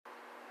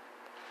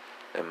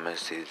A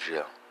message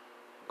here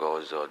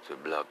goes out to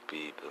black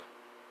people.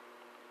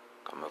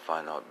 Come to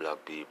find out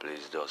black people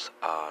is just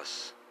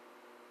ass.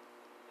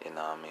 You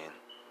know what I mean?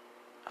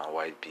 And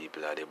white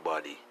people are the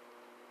body.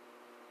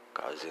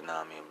 Cause you know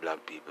what I mean,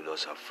 black people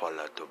just a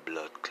follow to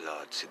blood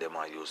clots. See them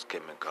a use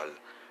chemical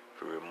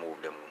to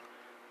remove them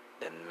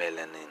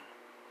melanin.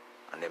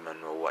 And them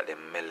don't know what the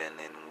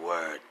melanin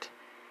worth.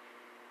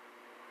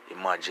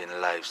 Imagine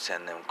life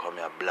send them come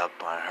here black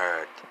and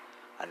hurt.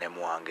 And them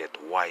want to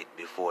get white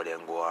before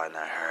them go on and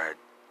hurt.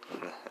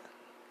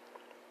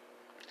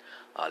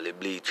 All the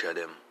bleacher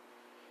them.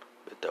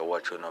 Better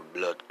watch on a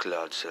blood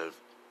clot self.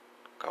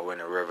 Cause when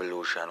the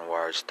revolution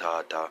war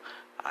start,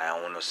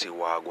 I want to see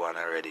war go on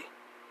already.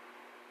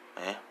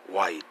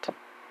 White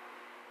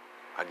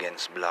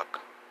against black.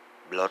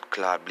 Blood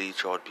clot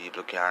bleach out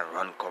people can't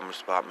run come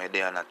spot me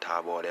there and I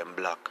talk about them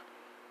black.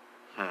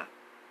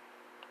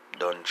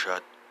 Done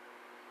shot.